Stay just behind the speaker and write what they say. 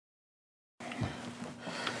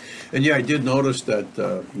And yeah, I did notice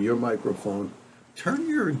that your microphone, turn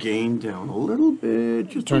your gain down a little bit,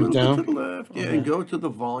 just Turn a it little down? bit to the left. Yeah, and go to the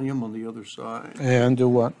volume on the other side. And do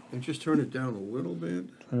what? And just turn it down a little bit.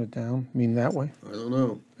 Turn it down? Mean that way? I don't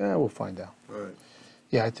know. Yeah, we'll find out. All right.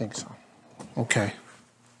 Yeah, I think so. Okay.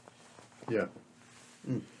 Yeah.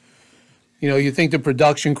 You know, you think the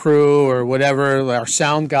production crew or whatever, our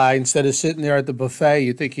sound guy, instead of sitting there at the buffet,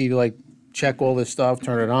 you think he'd like check all this stuff,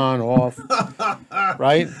 turn it on, off,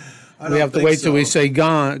 right? We have to wait till we say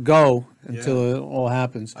go until it all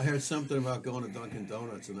happens. I heard something about going to Dunkin'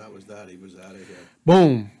 Donuts, and that was that. He was out of here.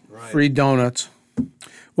 Boom. Right. Free donuts.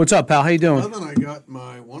 What's up, pal? How you doing? Well, then I got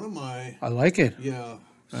one of my I like it.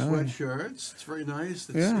 sweatshirts. It's very nice.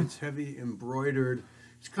 It's heavy embroidered.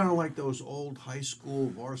 It's kind of like those old high school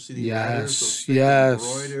varsity letters. Those thick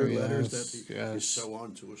embroidered letters that you sew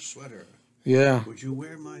onto a sweater. Yeah. Would you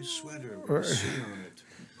wear my sweater with a C on it?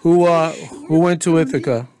 Who went to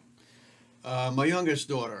Ithaca? My youngest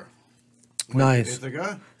daughter. Nice.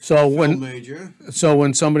 Ithaca. So Major.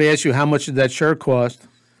 when somebody asks you how much did that shirt cost?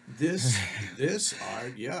 This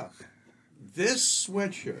sweatshirt.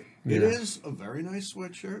 Yeah. It is a very nice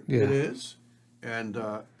sweatshirt. Yeah. It is. And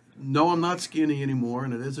no, I'm not skinny anymore,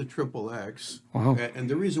 and it is a triple X. Wow. And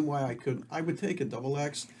the reason why I would take a double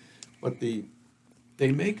X, but they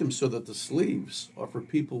make them so that the sleeves are for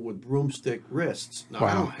people with broomstick wrists. Now,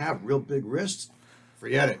 I don't have real big wrists.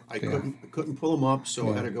 Forget it. I couldn't pull them up,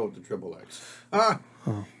 so I had to go with the triple X.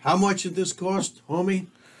 How much did this cost, homie?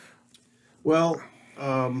 Well,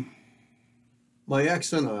 my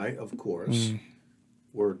ex and I, of course,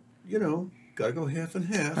 were, got to go half and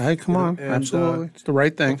half. Hey, come on. And, absolutely. It's the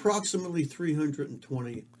right thing. Approximately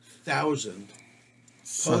 $320,000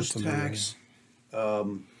 post-tax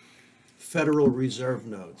Federal Reserve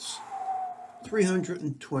notes.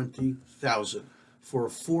 $320,000 for a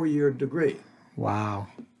 4-year degree. Wow.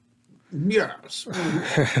 Yes.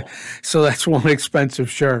 So that's one expensive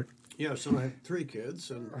shirt. Yes, and I have 3 kids,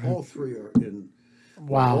 and all 3 are in.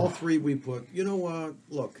 Wow. All 3 we put. You know what?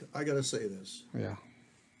 Look, I got to say this. Yeah.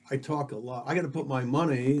 I talk a lot. I got to put my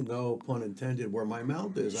money, no pun intended, where my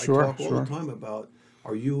mouth is. Sure, I talk all the time about,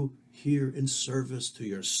 are you here in service to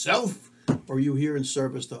yourself, or are you here in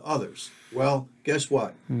service to others? Well, guess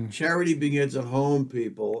what? Charity begins at home,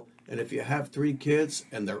 people. And if you have 3 kids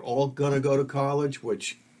and they're all going to go to college,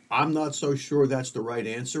 which I'm not so sure that's the right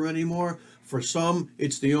answer anymore. For some,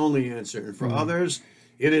 it's the only answer. And for others,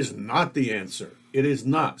 it is not the answer. It is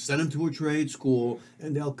not. Send them to a trade school,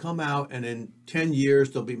 and they'll come out, and in 10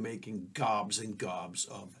 years, they'll be making gobs and gobs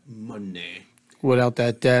of money. Without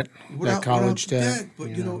that debt, that college debt.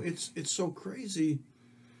 But, it's so crazy.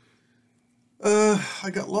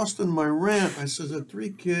 I got lost in my rant. I said that 3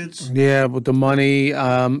 kids. Yeah, with the money.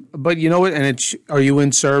 But you know what? And are you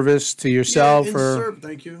in service to yourself?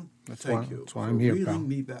 Thank you. Thank you. That's why I'm here, pal.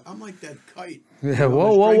 Me back. I'm like that kite. Yeah.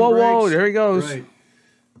 Whoa. There he goes. Right.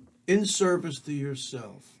 In service to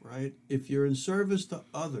yourself, right? If you're in service to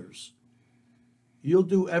others, you'll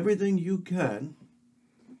do everything you can,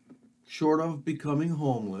 short of becoming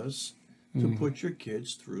homeless, to put your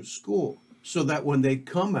kids through school, so that when they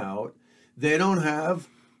come out, they don't have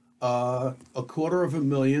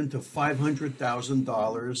 $250,000 to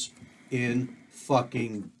 $500,000 in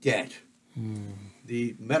fucking debt.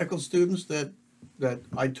 The medical students that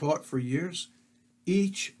I taught for years,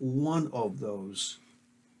 each one of those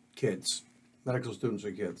kids, medical students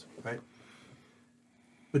are kids, right?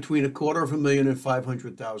 Between $250,000 and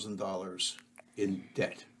 $500,000 in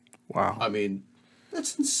debt. Wow. I mean,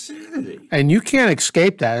 that's insanity. And you can't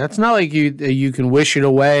escape that. That's not like you can wish it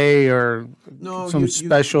away or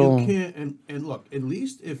special. You can't. And look, at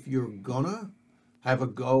least if you're gonna have a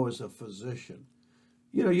go as a physician,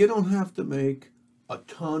 you don't have to make a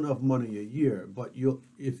ton of money a year, but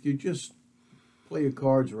if you just play your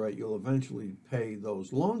cards right, you'll eventually pay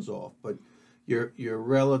those loans off. But your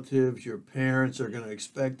relatives, your parents are going to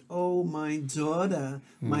expect, oh, my daughter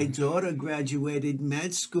graduated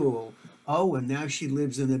med school. Oh, and now she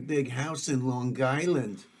lives in a big house in Long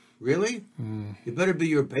Island. Really? You better be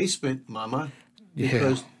your basement, mama,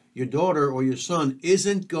 because your daughter or your son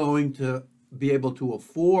isn't going to be able to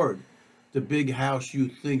afford the big house you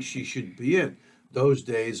think she should be in. Those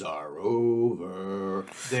days are over.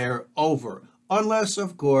 They're over. Unless,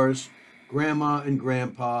 of course, grandma and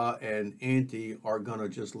grandpa and auntie are going to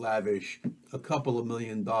just lavish a couple of $1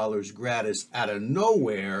 million gratis out of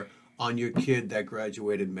nowhere on your kid that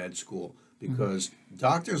graduated med school, because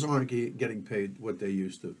doctors aren't getting paid what they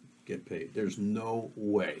used to get paid. There's no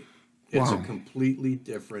way. It's a completely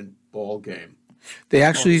different ball game. They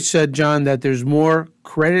actually said, John, that there's more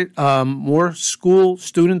credit, more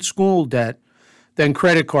student school debt than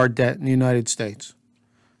credit card debt in the United States.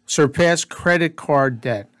 Surpassed credit card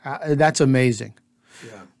debt. That's amazing.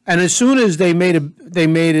 Yeah. And as soon as they made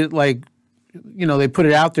it like, they put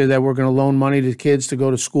it out there that we're going to loan money to kids to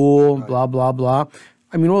go to school, Right. blah, blah, blah.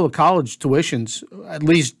 I mean, all the college tuitions at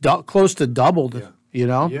least close to doubled,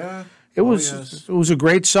 Yeah. It was a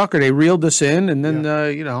great sucker. They reeled us in, and then,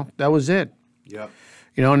 that was it. Yeah.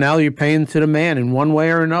 Now you're paying to the man in one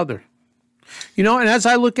way or another. And as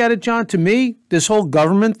I look at it, John, to me, this whole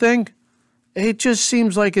government thing, it just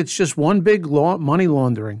seems like it's just one big money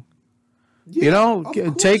laundering. Yeah,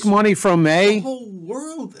 Take money from the whole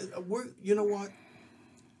world. You know what?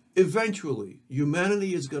 Eventually,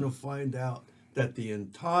 humanity is going to find out that the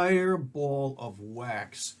entire ball of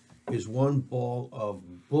wax is one ball of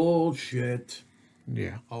bullshit.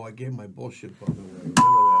 Yeah. Oh, I gave my bullshit button away.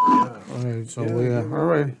 Remember that? Yeah. All right. So all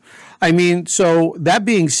right. I mean, so that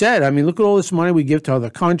being said, look at all this money we give to other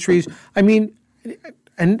countries.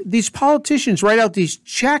 And these politicians write out these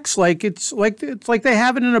checks like it's like they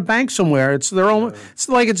have it in a bank somewhere. It's their own. It's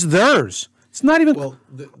like it's theirs. It's not even. Well,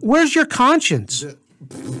 where's your conscience?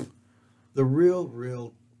 The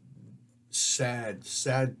real sad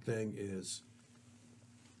thing is,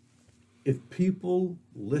 if people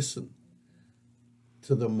listen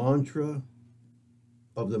to the mantra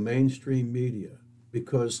of the mainstream media,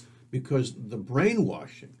 because the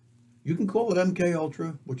brainwashing, you can call it MK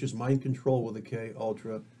Ultra, which is mind control with a K,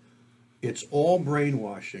 Ultra. It's all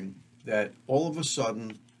brainwashing that all of a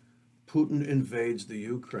sudden Putin invades the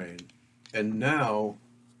Ukraine, and now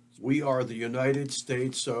we are the United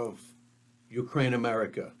States of Ukraine,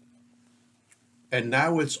 America. And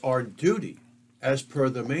now it's our duty, as per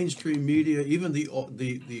the mainstream media, even the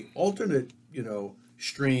alternate,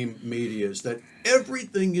 stream medias, that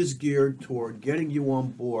everything is geared toward getting you on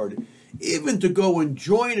board, even to go and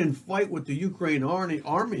join and fight with the Ukraine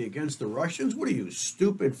army against the Russians. What are you,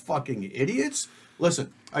 stupid fucking idiots?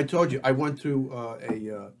 Listen, I told you, I went to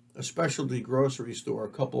a specialty grocery store a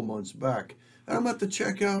couple months back, and I'm at the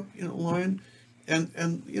checkout, line,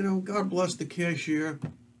 and God bless the cashier,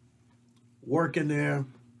 working there,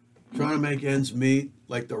 trying to make ends meet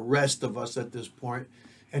like the rest of us at this point.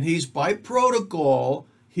 And he's, by protocol,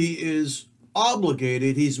 he is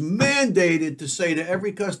obligated, he's mandated to say to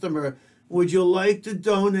every customer, would you like to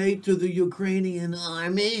donate to the Ukrainian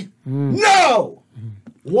army? No!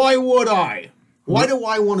 Why would I? Why do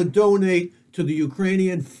I want to donate to the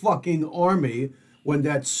Ukrainian fucking army when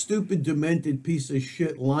that stupid, demented piece of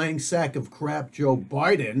shit, lying sack of crap Joe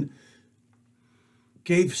Biden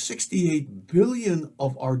gave $68 billion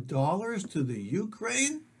of our dollars to the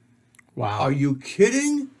Ukraine? Wow. Are you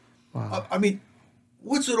kidding? Wow.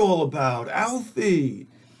 What's it all about? Alfie,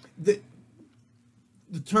 the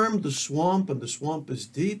term the swamp, and the swamp is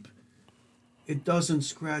deep, it doesn't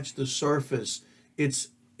scratch the surface. It's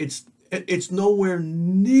nowhere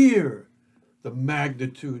near the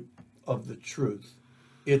magnitude of the truth.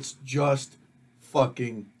 It's just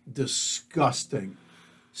fucking disgusting.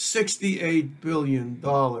 $68 billion.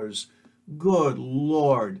 Good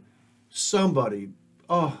Lord. Somebody,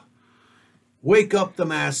 wake up the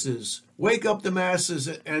masses. Wake up the masses.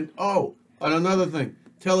 And another thing,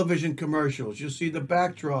 television commercials. You see the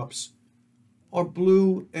backdrops are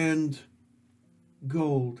blue and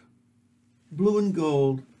gold. Blue and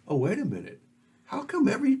gold. Oh, wait a minute. How come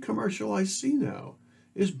every commercial I see now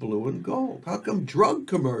is blue and gold? How come drug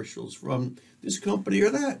commercials from this company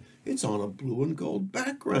or that, it's on a blue and gold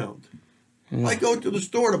background? I go to the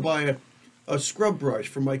store to buy a scrub brush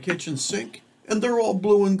for my kitchen sink, and they're all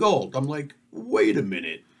blue and gold. I'm like, wait a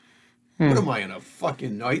minute. What am I, in a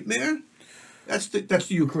fucking nightmare? That's the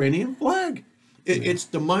Ukrainian flag. It's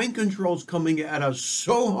the mind control's coming at us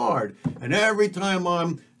so hard. And every time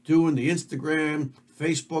I'm doing the Instagram,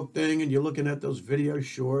 Facebook thing, and you're looking at those video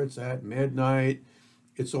shorts at midnight,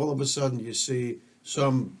 it's all of a sudden you see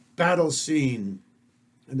some battle scene,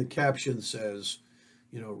 and the caption says,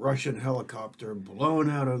 Russian helicopter blown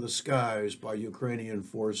out of the skies by Ukrainian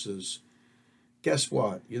forces. Guess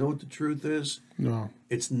what? You know what the truth is? No.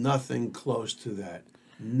 It's nothing close to that.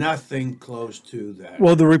 Nothing close to that.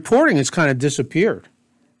 Well, the reporting has kind of disappeared.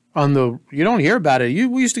 You don't hear about it.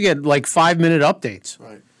 We used to get like 5-minute updates.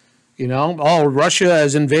 Right. Russia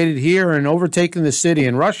has invaded here and overtaken the city,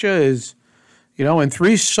 and Russia is, and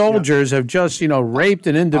 3 soldiers have just, raped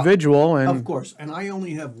an individual. And of course. And I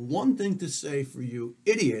only have one thing to say for you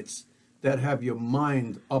idiots that have your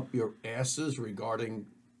mind up your asses regarding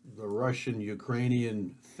the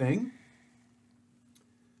Russian-Ukrainian thing.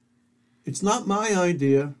 It's not my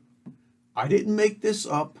idea. I didn't make this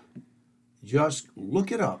up. Just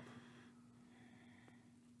look it up.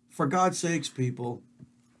 For God's sakes, people,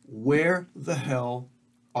 where the hell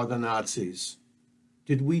are the Nazis?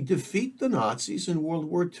 Did we defeat the Nazis in World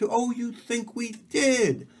War II? Oh, you think we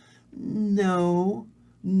did? No,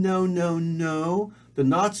 no, no, no. The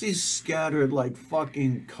Nazis scattered like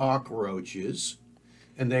fucking cockroaches,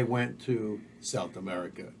 and they went to South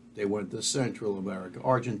America. They went to Central America.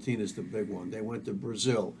 Argentina's the big one. They went to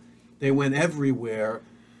Brazil. They went everywhere.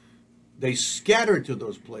 They scattered to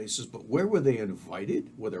those places, but where were they invited?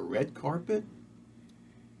 With a red carpet?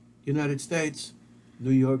 United States,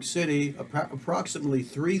 New York City, approximately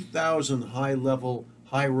 3,000 high-level,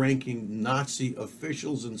 high-ranking Nazi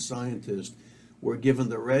officials and scientists were given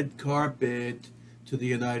the red carpet to the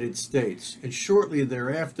United States. And shortly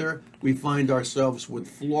thereafter, we find ourselves with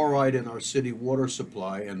fluoride in our city water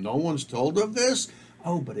supply, and no one's told of this?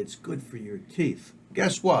 Oh, but it's good for your teeth.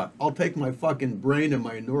 Guess what? I'll take my fucking brain and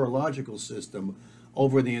my neurological system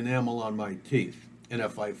over the enamel on my teeth. And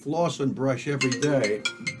if I floss and brush every day,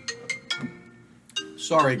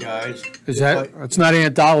 sorry guys. It's not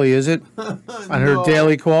Aunt Dolly, is it? On her No.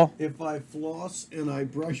 daily call? If I floss and I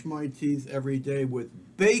brush my teeth every day with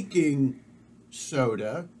baking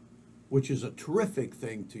soda, which is a terrific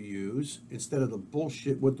thing to use, instead of the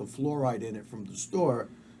bullshit with the fluoride in it from the store,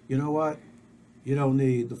 you know what? You don't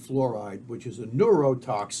need the fluoride, which is a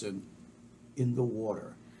neurotoxin, in the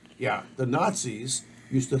water. Yeah, the Nazis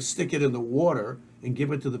used to stick it in the water and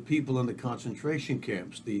give it to the people in the concentration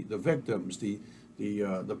camps, the victims, the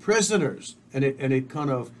prisoners, and it kind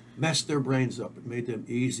of messed their brains up. It made them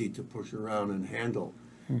easy to push around and handle.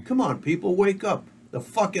 Come on, people, wake up. The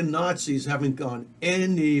fucking Nazis haven't gone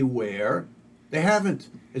anywhere. They haven't.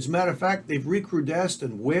 As a matter of fact, they've recrudesced,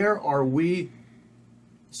 and where are we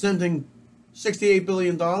sending $68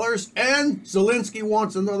 billion? And Zelensky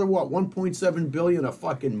wants another, what, $1.7 billion a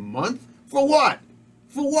fucking month? For what?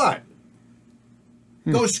 For what?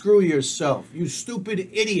 Go screw yourself, you stupid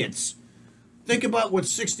idiots. Think about what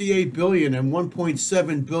 $68 billion and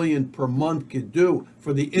 $1.7 billion per month could do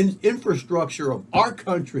for the infrastructure of our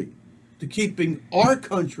country, to keeping our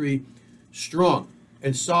country strong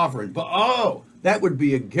and sovereign. But oh, that would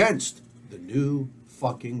be against the new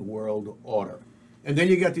fucking world order. And then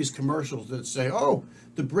you got these commercials that say, oh,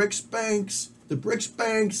 the BRICS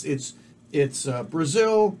banks, it's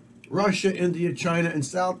Brazil, Russia, India, China, and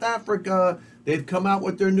South Africa. They've come out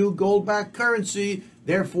with their new gold-backed currency.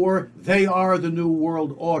 Therefore, they are the new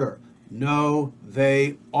world order. No,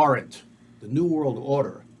 they aren't. The new world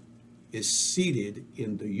order is seated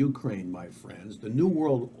in the Ukraine, my friends. The new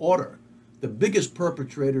world order, the biggest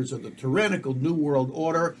perpetrators of the tyrannical new world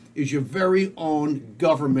order, is your very own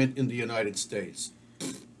government in the United States.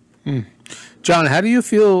 John, how do you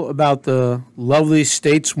feel about the lovely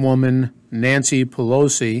stateswoman Nancy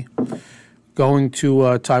Pelosi going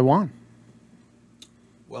to Taiwan?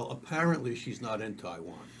 Well, apparently she's not in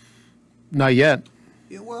Taiwan. Not yet.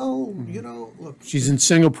 Yeah, well, you know, look. She's in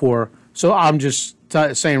Singapore. So I'm just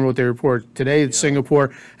saying what they report. Today it's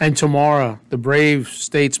Singapore, and tomorrow the brave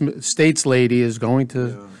states lady is going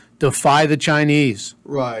to defy the Chinese.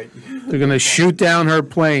 Right. They're going to shoot down her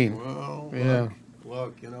plane. Well,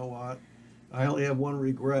 look, you know what? I only have one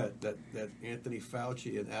regret, that Anthony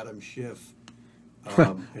Fauci and Adam Schiff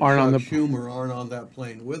and Schumer aren't on that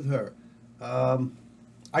plane with her.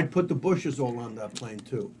 I'd put the Bushes all on that plane,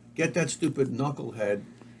 too. Get that stupid knucklehead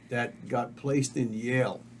that got placed in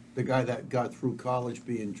Yale, the guy that got through college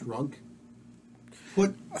being drunk.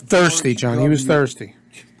 Thirsty, John. He was thirsty.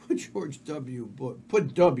 Put George W. Bush,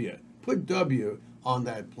 put W on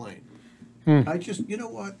that plane. I just, you know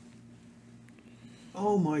what?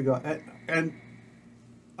 Oh, my God. And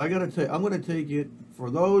I got to tell you, I'm going to take it for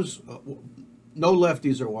those, no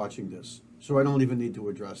lefties are watching this, so I don't even need to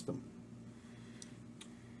address them.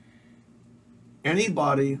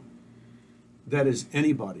 Anybody that is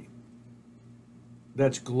anybody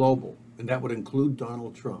that's global, and that would include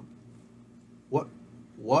Donald Trump,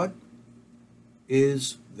 what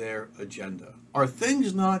is their agenda? Are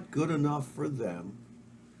things not good enough for them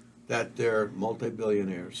that they're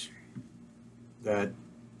multi-billionaires, that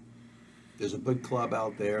there's a big club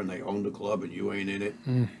out there and they own the club and you ain't in it,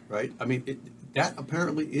 right? I mean, that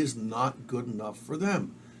apparently is not good enough for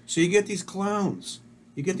them. So you get these clowns.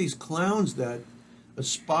 You get these clowns that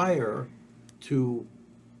aspire to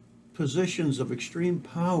positions of extreme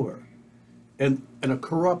power, and a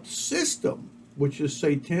corrupt system, which is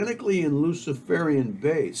satanically and Luciferian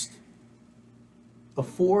based,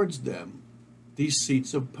 affords them these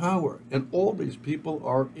seats of power. And all these people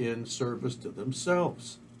are in service to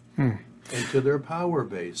themselves and to their power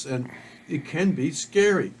base. And it can be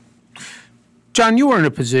scary. John, you were in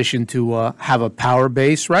a position to have a power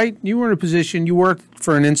base, right? You were in a position, you worked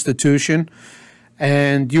for an institution,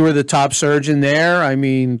 and you were the top surgeon there. I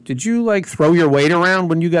mean, did you like throw your weight around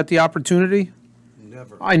when you got the opportunity?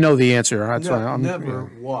 Never. I know the answer. That's No, why I'm never.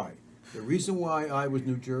 Why? The reason why I was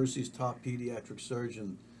New Jersey's top pediatric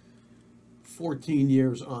surgeon 14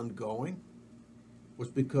 years ongoing was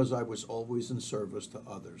because I was always in service to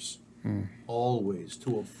others. Always,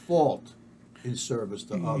 to a fault, in service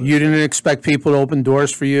to others. You didn't expect people to open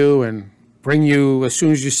doors for you and bring you, as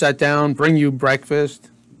soon as you sat down, bring you breakfast?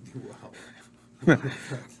 Wow.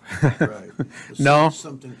 Right. No?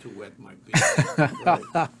 Something to wet my beak. Right.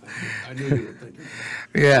 I knew you were thinking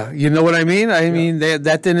that. Yeah, you know what I mean? I mean,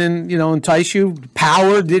 that didn't, entice you?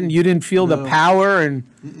 Power, you didn't feel the power and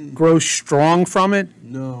grow strong from it?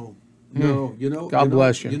 No. God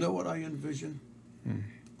bless you. You know what I envision?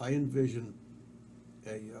 I envision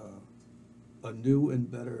a new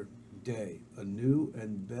and better day, a new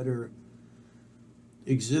and better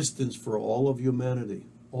existence for all of humanity,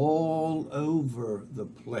 all over the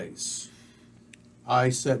place. I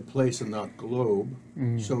said place and not globe,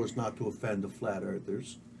 so as not to offend the flat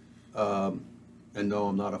earthers. And no,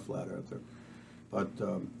 I'm not a flat earther. But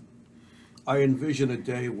I envision a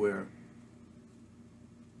day where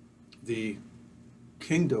the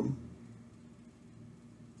kingdom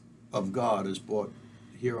of God is brought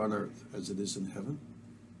here on earth as it is in heaven,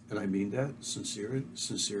 and I mean that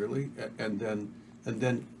sincerely. And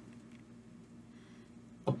then,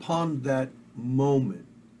 upon that moment,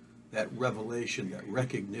 that revelation, that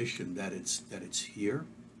recognition that it's here,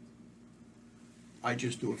 I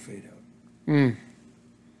just do a fade out.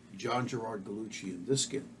 John Gerard Gallucci in this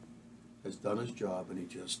skin has done his job, and he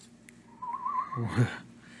just.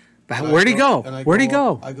 Where'd he go? Where'd he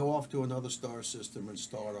go? I go off to another star system and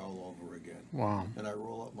start all over again. Wow. And I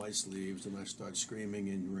roll up my sleeves and I start screaming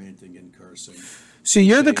and ranting and cursing. See,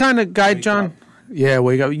 you're the kind of guy, John. Yeah,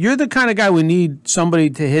 wake up. You're the kind of guy we need somebody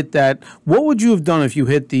to hit that. What would you have done if you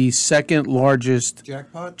hit the second largest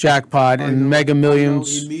jackpot in Mega Millions?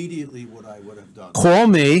 I know immediately what I would have done. Call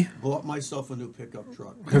me. Bought myself a new pickup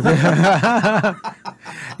truck.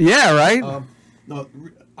 Yeah, right? No,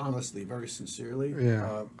 honestly, very sincerely,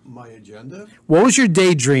 my agenda. What was your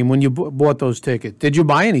daydream when you bought those tickets? Did you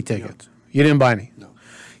buy any tickets? No. You didn't buy any?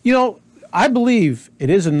 No. I believe it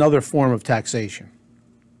is another form of taxation.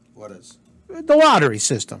 What is? The lottery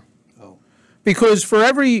system. Oh. Because for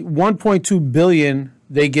every $1.2 billion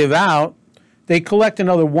they give out, they collect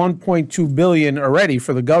another $1.2 billion already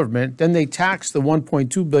for the government. Then they tax the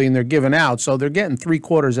 $1.2 billion they're giving out, so they're getting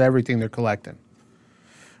 3/4 of everything they're collecting.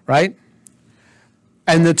 Right?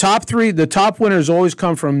 And the top winners always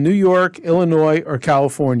come from New York, Illinois, or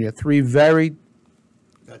California. Three very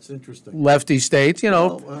That's interesting. lefty states.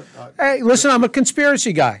 Hey, listen, I'm a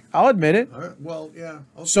conspiracy guy. I'll admit it. All right. Well, yeah.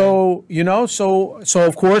 Okay. So so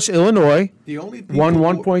of course Illinois won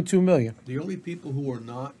 1.2 million. The only people who are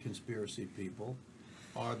not conspiracy people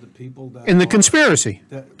are the people that in the conspiracy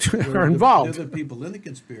that are involved. They're the people in the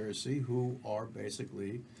conspiracy who are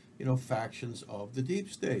basically factions of the deep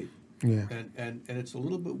state. Yeah. And it's a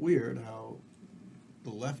little bit weird how the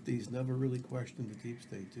lefties never really question the deep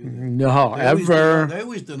state, do they? No, ever. They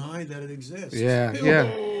always deny that it exists. Yeah,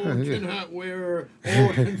 Tin hat wearer,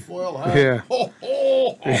 tinfoil hat. Yeah.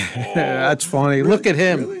 That's funny. Really? Look at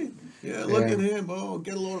him. Really? Yeah, look at him. Oh,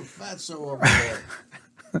 get a load of fatso over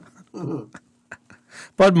there.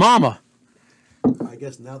 But Mama. I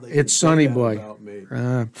guess now they it's Sonny Boy. About me.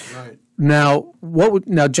 Right. Now,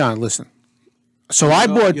 John, listen. So I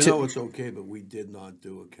bought. It's okay, but we did not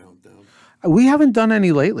do a countdown. We haven't done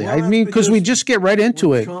any lately. Well, I mean, because we just get right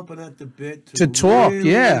into it. Chomping at the bit to talk.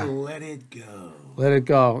 Really yeah. Let it go. Let it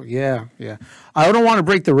go. Yeah, yeah. I don't want to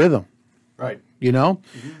break the rhythm. Right. And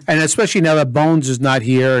especially now that Bones is not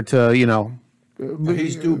here to,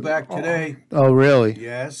 He's due back today. Oh, really?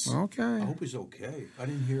 Yes. Okay. I hope he's okay. I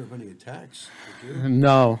didn't hear of any attacks. Did you?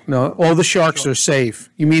 No. All the sharks are safe.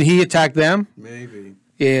 You mean he attacked them? Maybe.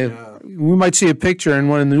 Yeah. We might see a picture in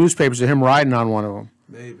one of the newspapers of him riding on one of them.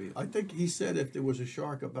 Maybe. I think he said if there was a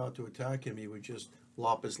shark about to attack him, he would just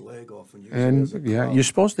lop his leg off and use it as a club. You're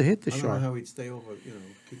supposed to hit the shark. shark. I don't know how he'd stay over,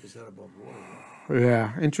 keep his head above water.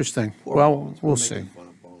 Yeah, interesting. Poor well, Bones. We'll We're see. making fun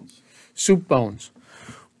of Bones. Soup Bones.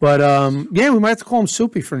 But, we might have to call him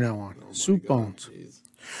Soupy from now on. Soup Bones. Geez.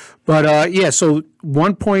 But, so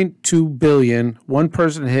 1.2 billion, one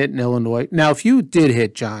person hit in Illinois. Now, if you did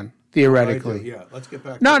hit, John, theoretically. Yeah, let's get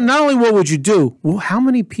back to not only what would you do, well, how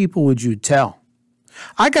many people would you tell?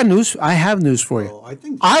 I have news for you. I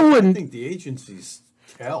think the agencies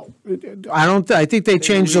tell. I think they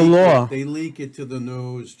changed the law. They leak it to the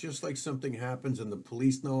news, just like something happens and the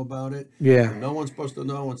police know about it. Yeah. And no one's supposed to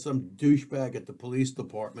know, and some douchebag at the police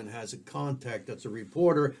department has a contact that's a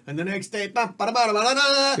reporter, and the next day,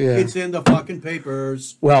 it's in the fucking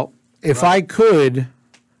papers. Well, if I could,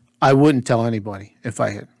 I wouldn't tell anybody if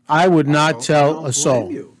I had. I would not tell a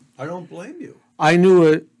soul. I don't blame you. I knew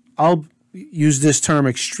it. I'll use this term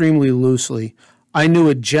extremely loosely. I knew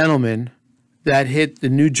a gentleman that hit the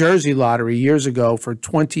New Jersey lottery years ago for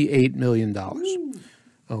 $28 million.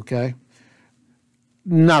 Okay?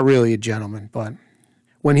 Not really a gentleman, but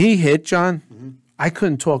when he hit, John, I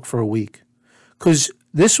couldn't talk for a week because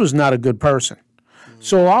this was not a good person.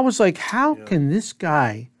 So I was like, how can this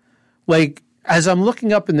guy, like, as I'm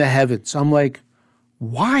looking up in the heavens, I'm like,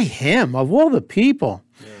 why him of all the people?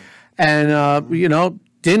 And, you know,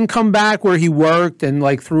 didn't come back where he worked and,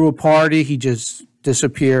 like, threw a party. He just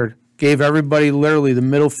disappeared. Gave everybody literally the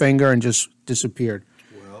middle finger and just disappeared.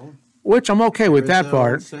 Well, which I'm okay with that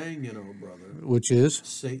part. Saying, you know, brother, which is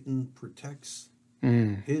Satan protects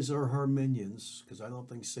his or her minions, because I don't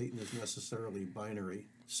think Satan is necessarily binary.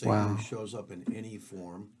 Satan shows up in any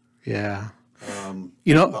form. Yeah.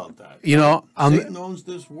 You know about that. You know, Satan owns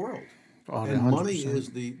this world, and 100%. money is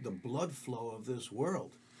the blood flow of this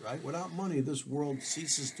world. Right? Without money, this world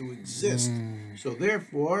ceases to exist. So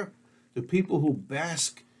therefore, the people who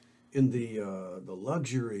bask in the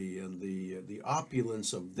luxury and the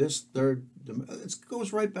opulence of this third, it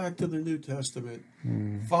goes right back to the New Testament.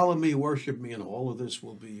 Follow me, worship me, and all of this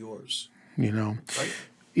will be yours. You know, right?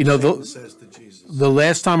 You know, says to Jesus. The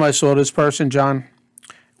last time I saw this person, John,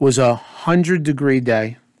 was 100-degree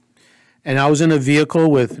day, and I was in a vehicle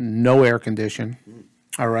with no air condition.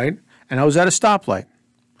 All right, and I was at a stoplight,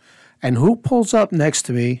 and who pulls up next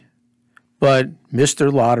to me? But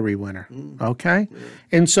Mr. Lottery winner, okay?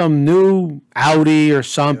 In some new Audi or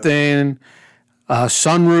something,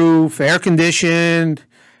 sunroof, air conditioned,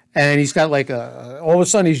 and he's got like all of a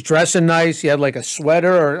sudden he's dressing nice. He had like a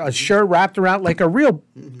sweater or a shirt wrapped around like a real,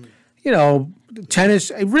 you know, tennis.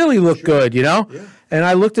 It really looked good, you know? Yeah. And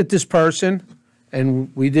I looked at this person,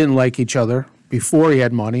 and we didn't like each other before he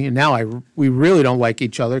had money, and now we really don't like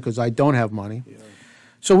each other because I don't have money. Yeah.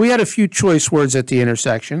 So we had a few choice words at the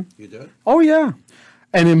intersection. You did? Oh, yeah.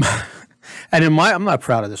 And in my, I'm not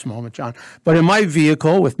proud of this moment, John, but in my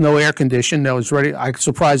vehicle with no air condition that was ready, I'm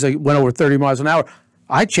surprised I went over 30 miles an hour.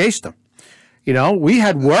 I chased him. You know, we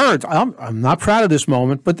had words. I'm not proud of this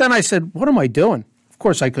moment. But then I said, what am I doing? Of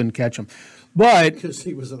course I couldn't catch him. But because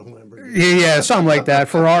he was in a Lamborghini. Yeah, something like that,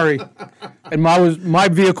 Ferrari. And my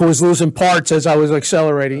vehicle was losing parts as I was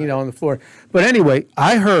accelerating, you know, on the floor. But anyway,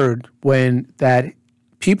 I heard when that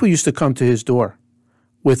people used to come to his door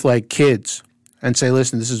with like kids and say,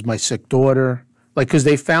 listen, this is my sick daughter. Like, because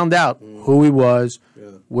they found out who he was,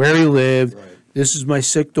 where he lived. Right. This is my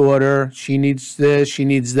sick daughter. She needs this. She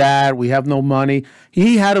needs that. We have no money.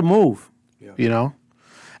 He had to move, you know.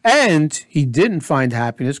 And he didn't find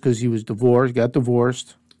happiness because he was divorced, got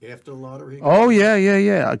divorced. After the lottery? Oh,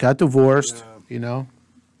 yeah. I got divorced, you know.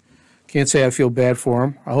 Can't say I feel bad for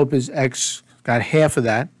him. I hope his ex got half of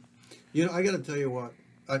that. You know, I got to tell you what.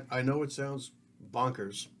 I know it sounds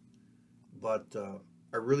bonkers, but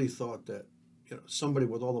I really thought that somebody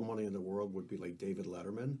with all the money in the world would be like David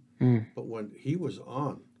Letterman. But when he was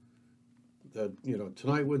on that,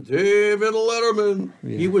 Tonight with David Letterman,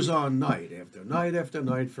 he was on night after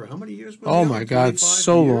night for how many years? Oh my God,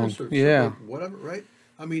 so long. Yeah. Whatever, right?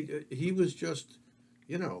 I mean, he was just,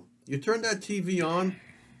 you turn that TV on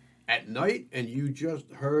at night and you just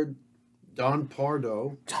heard Don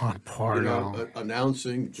Pardo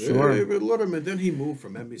announcing David Letterman. Then he moved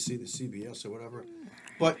from NBC to CBS or whatever.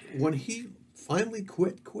 But when he finally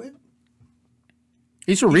quit,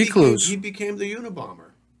 he's a recluse. He became the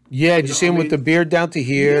Unabomber. Yeah, did you see him with the beard down to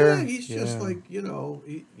here? Yeah, he's just like, Do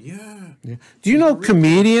you know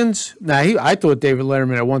comedians? Now, I thought David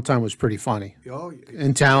Letterman at one time was pretty funny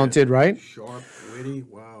and talented, right? Sharp, witty,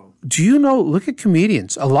 wow. Do you know, look at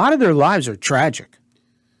comedians. A lot of their lives are tragic.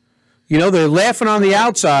 They're laughing on the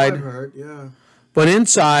outside. I've heard, yeah. But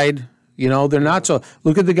inside, they're not so.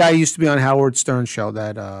 Look at the guy who used to be on Howard Stern's show,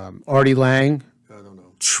 that Artie Lang. I don't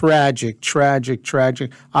know. Tragic.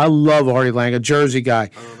 I love Artie Lang, a Jersey guy. I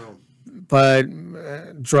don't know.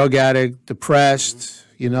 But drug addict, depressed,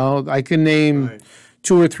 I can name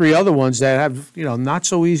 2 or 3 other ones that have, not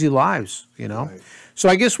so easy lives, Right. So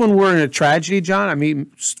I guess when we're in a tragedy, John, I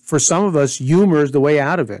mean, for some of us, humor is the way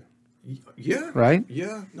out of it. Yeah. Right?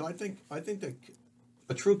 Yeah. No, I think that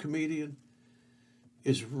a true comedian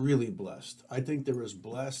is really blessed. I think they're as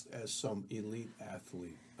blessed as some elite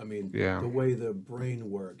athlete. I mean, the way their brain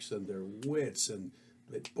works and their wits and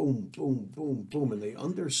boom, boom, boom, boom, and they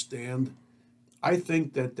understand. I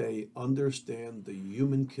think that they understand the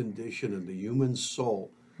human condition and the human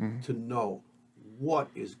soul to know what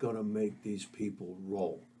is going to make these people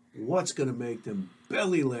roll. What's going to make them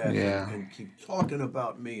belly laugh Yeah. and keep talking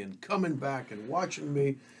about me and coming back and watching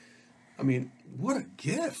me. I mean, what a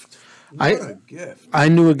gift. What a gift. I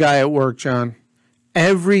knew a guy at work, John.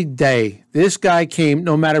 Every day, this guy came,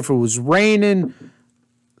 no matter if it was raining,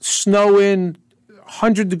 snowing,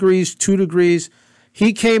 100 degrees, 2 degrees.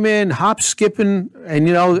 He came in, hop skipping, and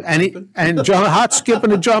hop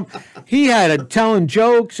skipping a jump. He had telling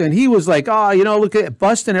jokes, and he was like, "Oh, look at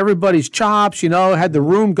busting everybody's chops." Had the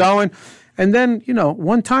room going, and then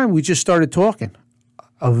one time we just started talking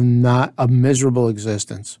of not a miserable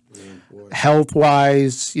existence, health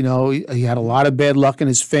wise. He had a lot of bad luck in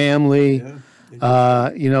his family.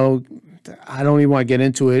 I don't even want to get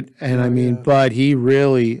into it, and but he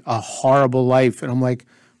really a horrible life, and I'm like,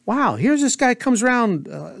 wow, here's this guy comes around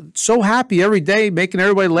so happy every day, making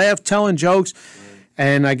everybody laugh, telling jokes.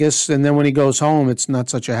 And I guess, and then when he goes home, it's not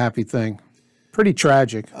such a happy thing. Pretty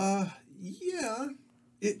tragic.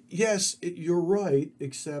 Yes, you're right,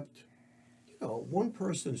 except, one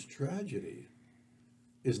person's tragedy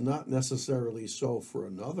is not necessarily so for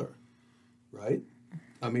another, right?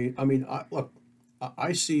 Look,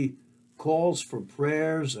 I see calls for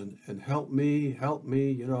prayers and help me,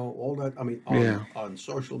 all that. On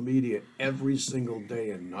social media every single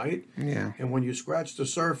day and night. Yeah. And when you scratch the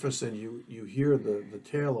surface and you hear the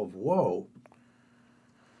tale of woe,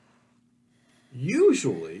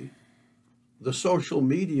 usually the social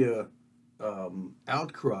media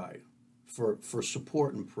outcry for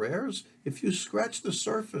support and prayers, if you scratch the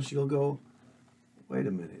surface, you'll go, wait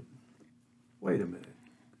a minute.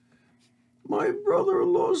 My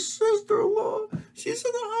brother-in-law's sister-in-law, she's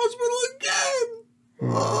in the hospital again.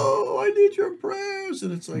 Oh, I need your prayers.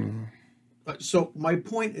 And it's like, so my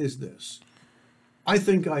point is this. I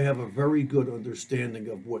think I have a very good understanding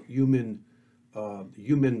of what human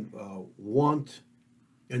want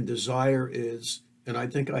and desire is. And I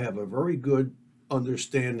think I have a very good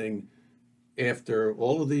understanding after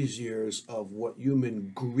all of these years of what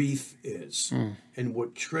human grief is and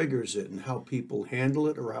what triggers it and how people handle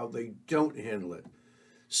it or how they don't handle it.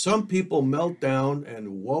 Some people melt down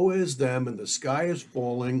and woe is them and the sky is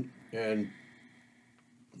falling and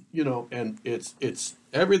and it's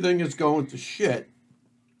everything is going to shit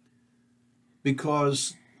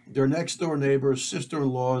because their next door neighbor's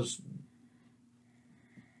sister-in-law's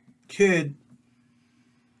kid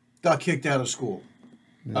got kicked out of school.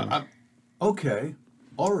 Okay,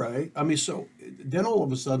 all right. So then all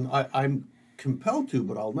of a sudden I'm compelled to,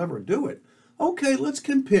 but I'll never do it. Okay, let's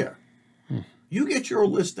compare. You get your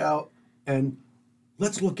list out and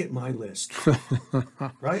let's look at my list.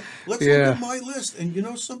 Right? Let's look at my list. And you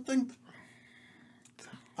know something?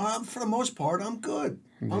 For the most part, I'm good.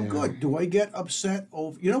 I'm good. Do I get upset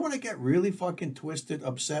over? You know what I get really fucking twisted,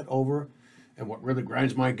 upset over? And what really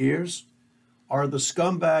grinds my gears? Are the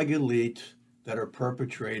scumbag elite that are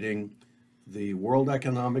perpetrating the World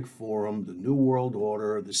Economic Forum, the New World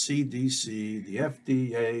Order, the CDC, the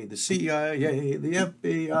FDA, the CIA, the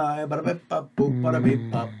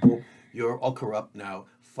FBI, you're all corrupt now.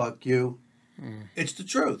 Fuck you. It's the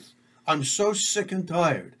truth. I'm so sick and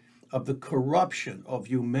tired of the corruption of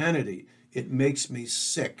humanity. It makes me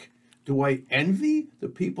sick. Do I envy the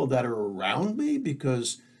people that are around me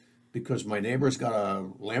because my neighbor's got a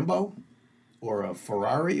Lambo or a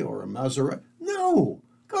Ferrari or a Maserati? No.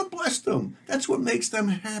 God bless them. That's what makes them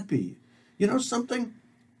happy. You know something?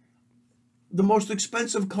 The most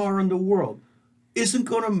expensive car in the world isn't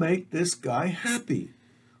going to make this guy happy.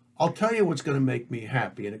 I'll tell you what's going to make me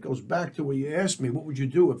happy, and it goes back to what you asked me. What would you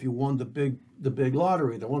do if you won the big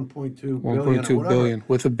lottery, the 1.2 billion, 1.2 billion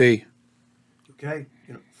with a B. Okay,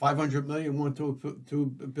 500 million,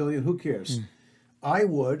 1.2 billion. Who cares? I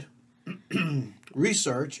would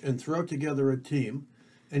research and throw together a team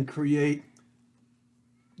and create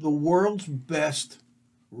the world's best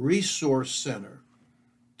resource center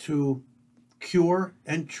to cure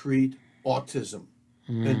and treat autism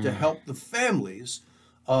and to help the families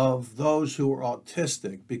of those who are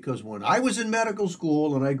autistic. Because when I was in medical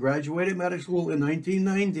school, and I graduated medical school in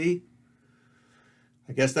 1990,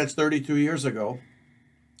 I guess that's 32 years ago.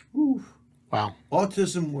 Whew, Wow.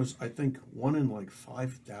 autism was, I think, 1 in like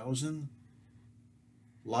 5,000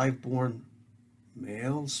 live-born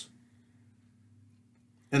males.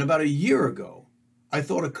 And about a year ago, I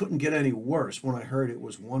thought it couldn't get any worse when I heard it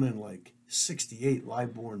was 1 in like 68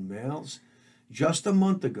 live-born males. Just a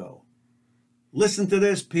month ago, listen to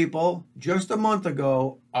this, people. Just a month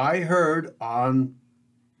ago, I heard on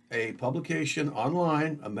a publication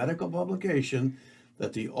online, a medical publication,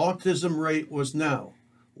 that the autism rate was now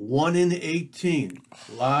 1 in 18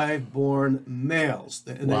 live-born males.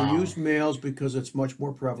 And Wow. they use males because it's much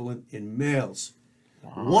more prevalent in males.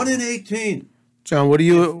 Wow. 1 in 18. John, what do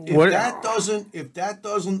you... If that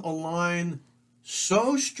doesn't align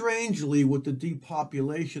so strangely with the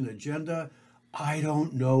depopulation agenda, I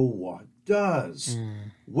don't know what does.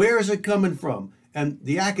 Where is it coming from? And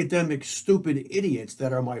the academic stupid idiots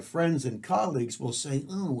that are my friends and colleagues will say,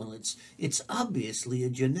 oh, well, it's obviously a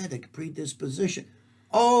genetic predisposition.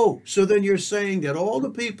 Oh, so then you're saying that all the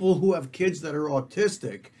people who have kids that are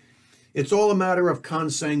autistic, it's all a matter of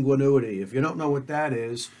consanguinity. If you don't know what that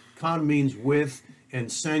is, con means with, and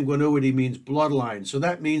sanguinity means bloodline. So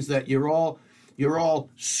that means that you're all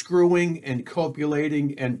screwing and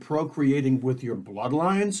copulating and procreating with your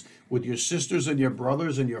bloodlines, with your sisters and your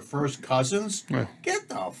brothers and your first cousins. Yeah. Get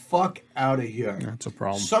the fuck out of here. That's a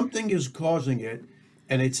problem. Something is causing it,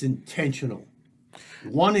 and it's intentional.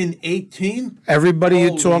 1 in 18? Everybody you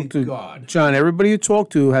Holy talk to, God. John, everybody you talk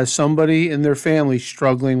to has somebody in their family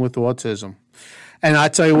struggling with autism. And I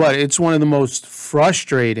tell you what, it's one of the most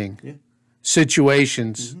frustrating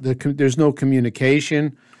situations. There's no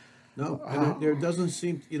communication. No, and there doesn't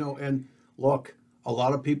seem, and look, a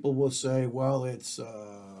lot of people will say, well, it's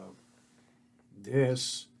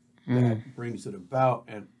this that brings it about.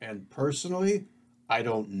 And personally, I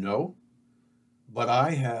don't know, but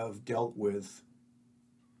I have dealt with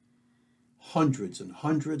hundreds and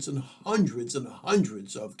hundreds and hundreds and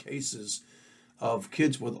hundreds of cases of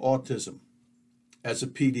kids with autism as a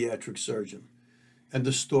pediatric surgeon. And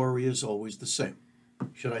the story is always the same.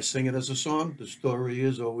 Should I sing it as a song? The story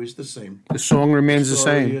is always the same. The song remains the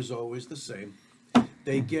same. The story is always the same.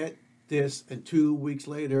 They get this, and 2 weeks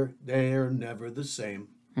later, they're never the same.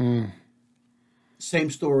 Same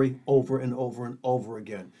story over and over and over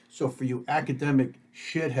again. So for you academic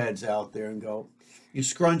shitheads out there and go, you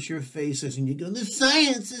scrunch your faces and you go, the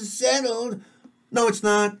science is settled. No, it's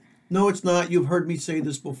not. No, it's not. You've heard me say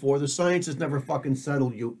this before. The science is never fucking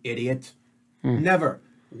settled, you idiot. Never.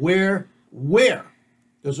 Where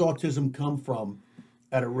does autism come from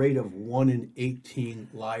at a rate of 1 in 18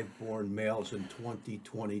 live-born males in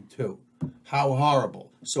 2022? How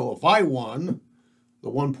horrible. So if I won the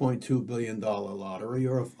 $1.2 billion lottery,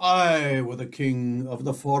 or if I were the king of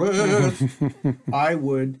the forest, I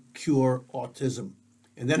would cure autism.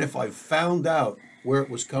 And then if I found out where it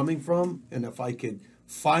was coming from, and if I could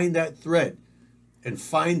find that thread and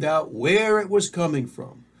find out where it was coming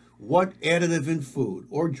from, what additive in food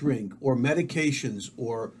or drink or medications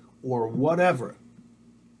or whatever,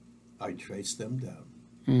 I trace them down.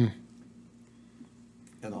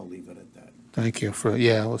 And I'll leave it at that. Thank you for,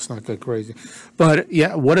 let's not get crazy. But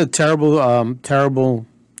what a terrible, terrible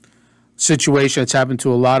situation that's happened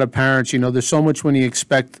to a lot of parents. There's so much when you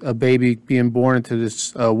expect a baby being born into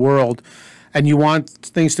this world, and you want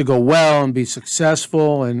things to go well and be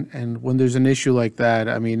successful, and when there's an issue like that,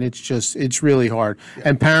 I mean, it's really hard. Yeah.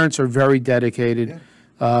 And parents are very dedicated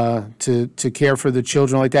to care for the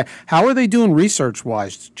children like that. How are they doing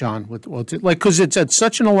research-wise, John? Because it's at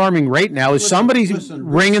such an alarming rate now. Is somebody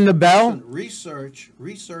ringing the bell? Research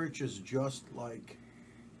is just like.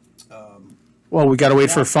 Well, we got to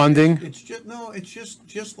wait for funding. It's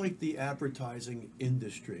just like the advertising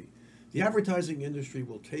industry. The advertising industry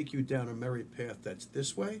will take you down a merry path that's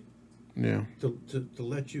this way. Yeah. To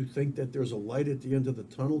let you think that there's a light at the end of the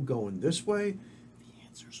tunnel going this way. The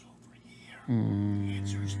answer's over here. The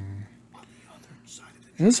answer's on the other side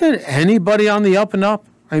of the. Isn't anybody on the up and up?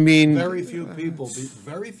 I mean, very few people,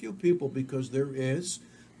 because there is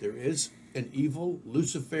an evil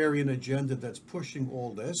Luciferian agenda that's pushing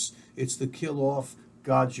all this. It's to kill off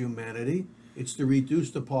God's humanity. It's to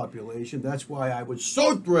reduce the population. That's why I was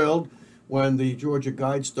so thrilled when the Georgia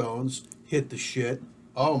Guidestones hit the shit.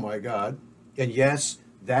 Oh, my God. And yes,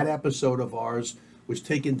 that episode of ours was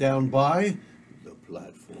taken down by the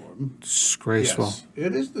platform. Disgraceful. Yes,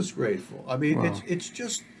 it is disgraceful. I mean, wow.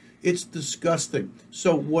 It's disgusting.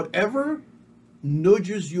 So whatever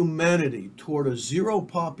nudges humanity toward a zero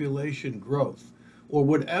population growth, or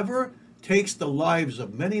whatever takes the lives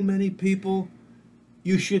of many, many people,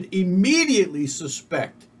 you should immediately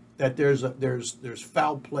suspect that there's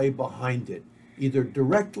foul play behind it, either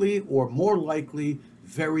directly or more likely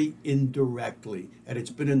very indirectly. And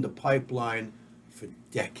it's been in the pipeline for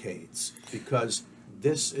decades, because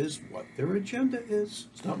this is what their agenda is.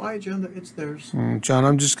 It's not my agenda, it's theirs. John,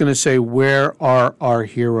 I'm just going to say, where are our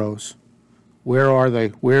heroes? Where are they?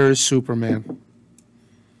 Where is Superman?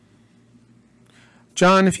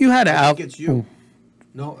 John, if you had to I think it's you.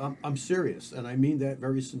 No, I'm serious, and I mean that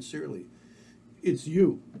very sincerely. It's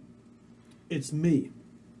you. It's me.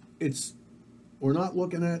 We're not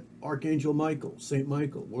looking at Archangel Michael, Saint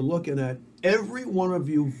Michael. We're looking at every one of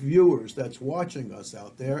you viewers that's watching us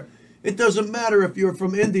out there. It doesn't matter if you're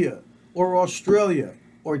from India or Australia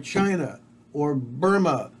or China or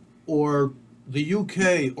Burma or the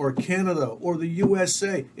UK or Canada or the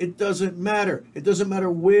USA. It doesn't matter. It doesn't matter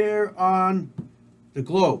where on the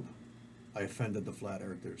globe. I offended the flat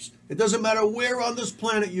earthers. It doesn't matter where on this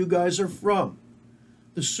planet you guys are from.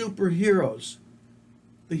 The superheroes,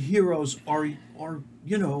 the heroes are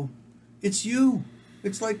it's you.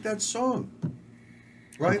 It's like that song,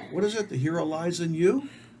 right? What is it? The hero lies in you.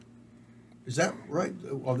 Is that right?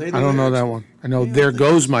 Are they? I don't know that one. I know There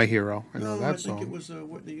Goes My Hero. I know that song. I think it was a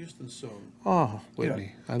Whitney Houston song. Oh,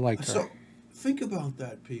 Whitney. Yeah. I like her. So think about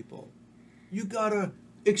that, people. You gotta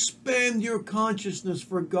expand your consciousness,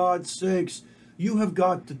 for God's sakes. You have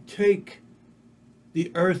got to take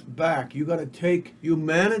the earth back. You got to take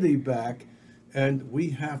humanity back, and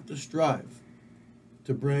we have to strive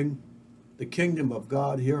to bring the kingdom of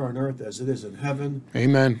God here on earth as it is in heaven.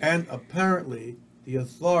 Amen. And apparently the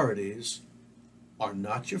authorities are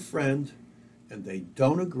not your friend, and they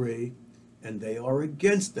don't agree, and they are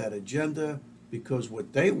against that agenda, because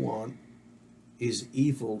what they want is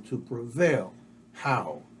evil to prevail.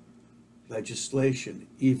 How? Legislation,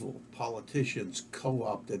 evil, politicians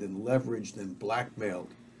co-opted and leveraged and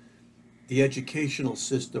blackmailed. The educational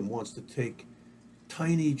system wants to take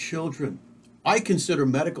tiny children. I consider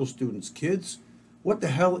medical students kids. What the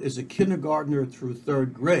hell is a kindergartner through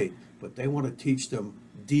third grade? But they want to teach them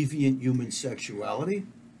deviant human sexuality?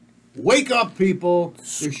 Wake up, people!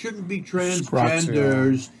 There shouldn't be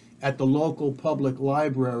transgenders at the local public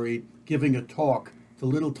library giving a talk to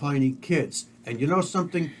little tiny kids. And you know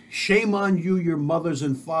something? Shame on you, your mothers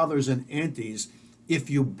and fathers and aunties, if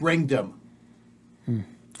you bring them.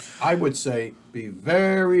 I would say be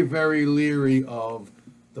very, very leery of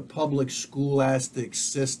the public scholastic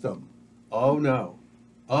system. Oh, no.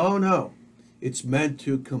 Oh, no. It's meant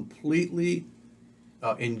to completely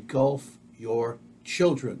engulf your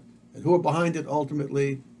children. And who are behind it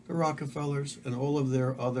ultimately? The Rockefellers and all of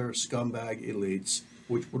their other scumbag elites,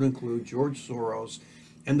 which would include George Soros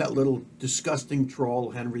and that little disgusting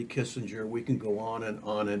troll, Henry Kissinger. We can go on and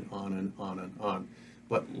on and on and on and on.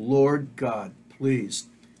 But Lord God, please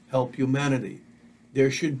help humanity.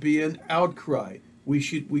 There should be an outcry. We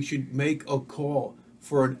should make a call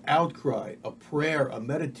for an outcry, a prayer, a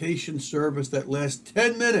meditation service that lasts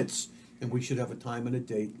 10 minutes. And we should have a time and a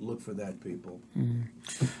date. Look for that, people.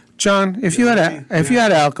 John, if you had to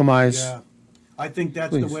alchemize. Yeah. I think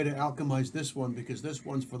that's the way to alchemize this one, because this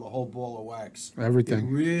one's for the whole ball of wax. Everything.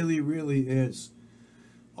 It really, really is.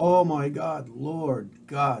 Oh my God, Lord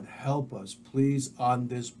God, help us, please, on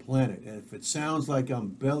this planet. And if it sounds like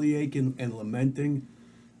I'm bellyaching and lamenting,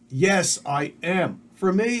 yes, I am.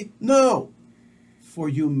 For me, no. For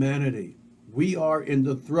humanity, we are in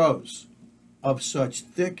the throes of such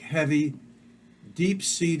thick, heavy,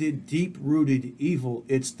 deep-seated, deep-rooted evil.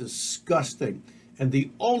 It's disgusting. And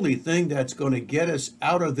the only thing that's going to get us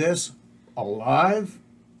out of this alive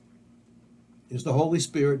is the Holy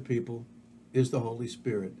Spirit, people, is the Holy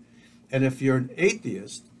Spirit. And if you're an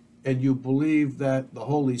atheist and you believe that the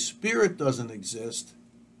Holy Spirit doesn't exist,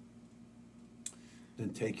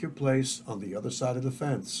 then take your place on the other side of the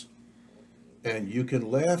fence. And you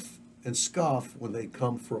can laugh and scoff when they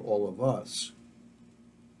come for all of us.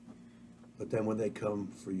 But then when they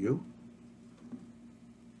come for you,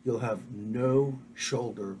 you'll have no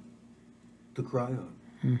shoulder to cry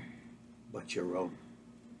on but your own.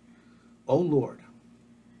 Oh Lord,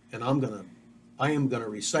 and I am gonna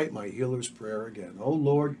recite my healer's prayer again. Oh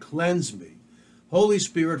Lord, cleanse me. Holy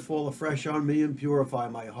Spirit, fall afresh on me and purify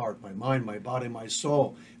my heart, my mind, my body, my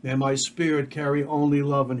soul. May my spirit carry only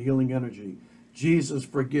love and healing energy. Jesus,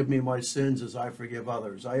 forgive me my sins as I forgive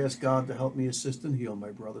others. I ask God to help me assist and heal my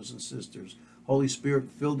brothers and sisters. Holy Spirit,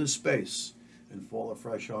 fill this space and fall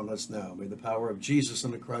afresh on us now. May the power of Jesus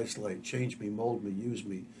and the Christ light change me, mold me, use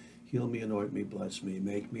me, heal me, anoint me, bless me.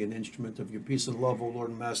 Make me an instrument of your peace and love, O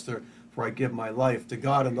Lord and Master, for I give my life to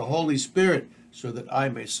God and the Holy Spirit, so that I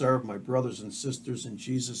may serve my brothers and sisters in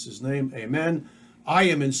Jesus' name. Amen. I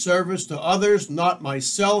am in service to others, not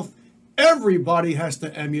myself. Everybody has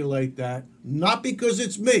to emulate that, not because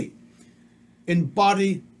it's me.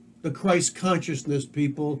 Embody the Christ consciousness,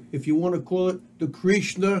 people. If you want to call it the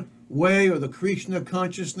Krishna way or the Krishna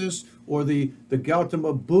consciousness or the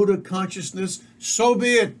Gautama Buddha consciousness, so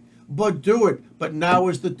be it. But do it. But now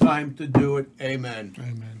is the time to do it. Amen.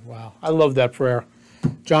 Amen. Wow. I love that prayer.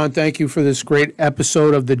 John, thank you for this great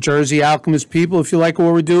episode of the Jersey Alchemist, people. If you like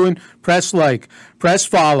what we're doing, press like, press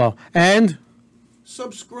follow, and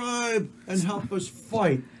subscribe, and help us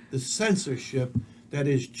fight the censorship that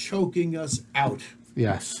is choking us out.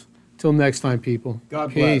 Yes. Till next time, people.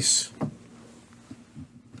 God bless. Peace.